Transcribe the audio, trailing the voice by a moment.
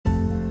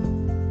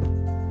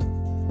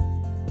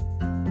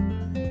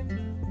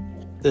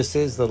This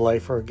is the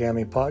Life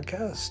Origami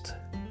Podcast.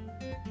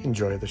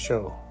 Enjoy the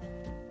show.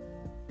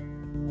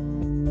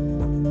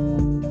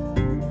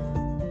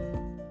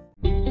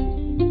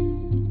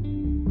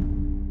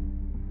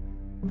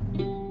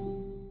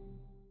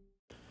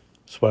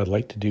 So what I'd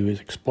like to do is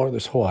explore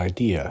this whole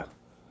idea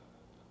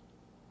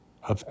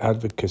of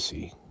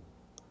advocacy.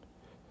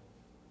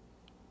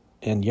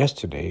 And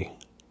yesterday,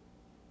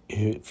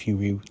 if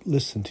you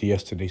listen to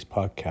yesterday's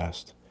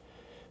podcast,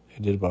 I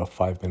did about a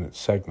 5-minute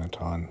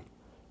segment on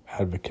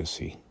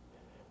advocacy.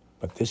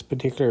 But this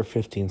particular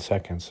 15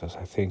 seconds,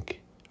 I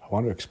think I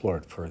want to explore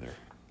it further.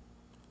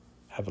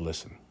 Have a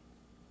listen.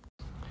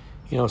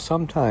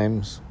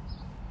 Sometimes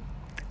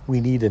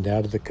we need an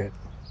advocate.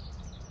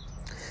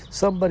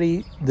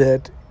 Somebody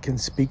that can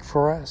speak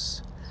for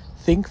us,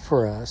 think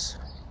for us,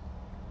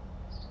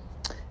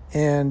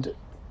 and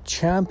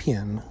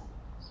champion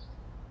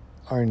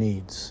our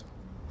needs.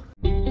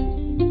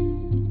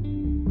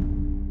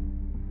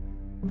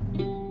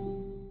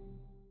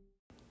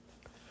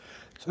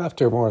 So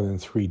after more than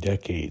 3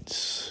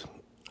 decades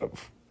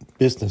of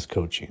business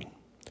coaching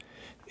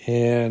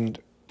and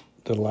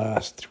the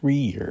last 3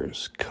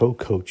 years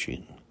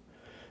co-coaching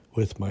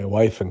with my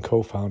wife and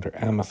co-founder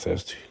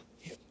Amethyst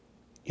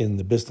in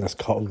the business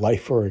called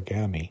Life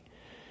Origami,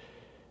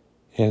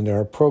 and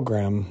our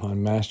program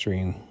on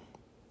mastering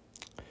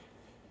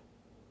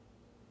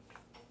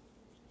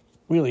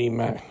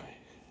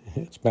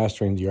it's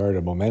mastering the art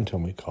of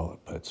momentum, we call it,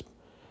 but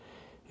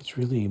it's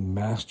really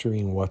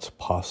mastering what's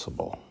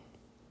possible.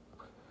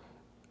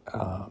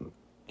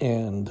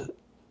 And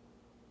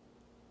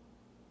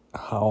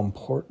how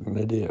important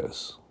it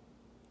is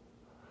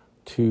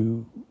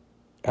to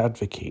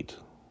advocate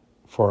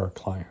for our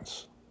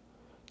clients,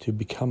 to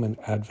become an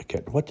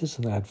advocate. What does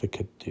an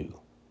advocate do?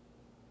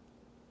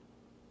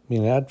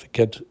 An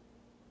advocate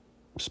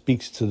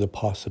speaks to the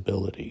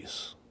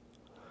possibilities,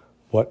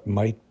 what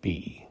might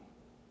be.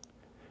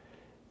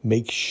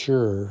 An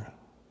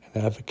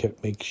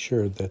advocate makes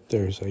sure that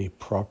there's a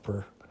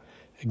proper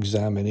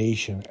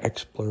examination,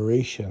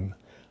 exploration,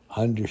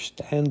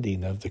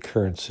 understanding of the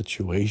current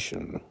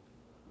situation,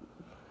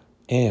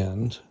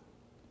 and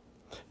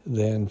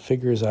then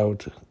figures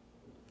out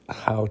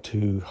how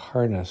to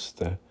harness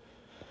the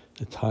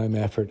time,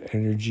 effort,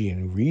 energy,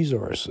 and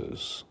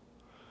resources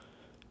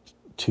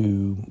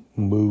to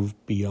move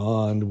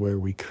beyond where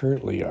we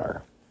currently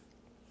are,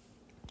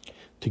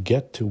 to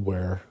get to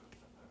where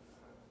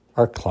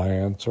our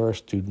clients or our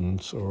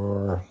students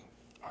or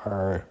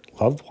our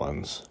loved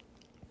ones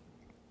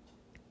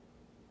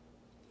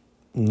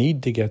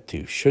need to get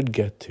to, should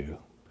get to,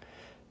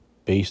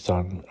 based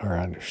on our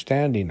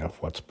understanding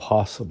of what's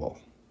possible.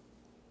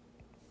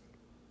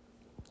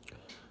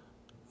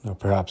 Now,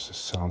 perhaps this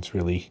sounds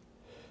really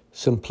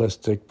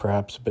simplistic,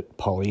 perhaps a bit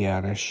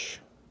Pollyannish.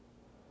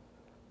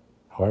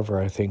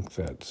 However, I think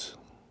that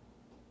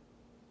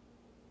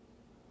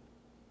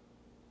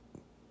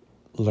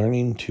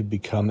learning to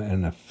become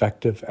an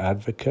effective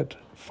advocate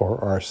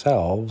for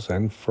ourselves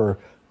and for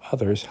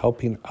others,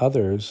 helping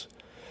others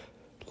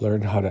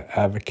learn how to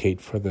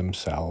advocate for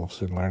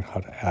themselves and learn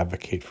how to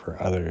advocate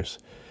for others,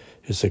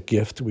 is a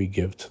gift we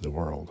give to the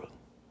world.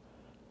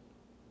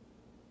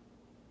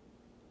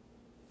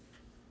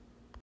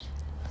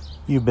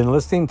 You've been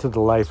listening to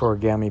the Life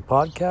Origami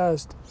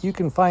Podcast. You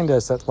can find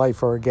us at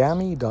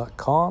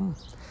lifeorigami.com.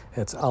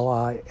 It's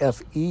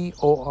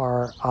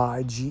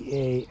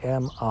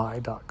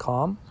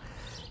lifeorigami.com.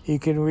 You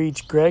can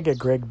reach Greg at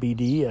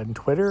GregBD on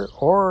Twitter,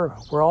 or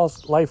we're all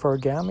Life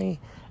Origami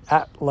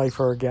at Life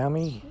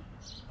Origami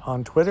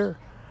on Twitter.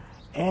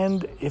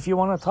 And if you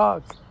want to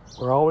talk,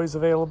 we're always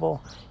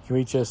available. You can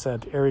reach us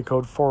at area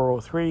code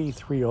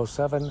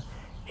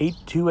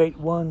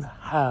 403-307-8281.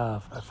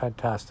 Have a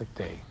fantastic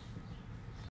day.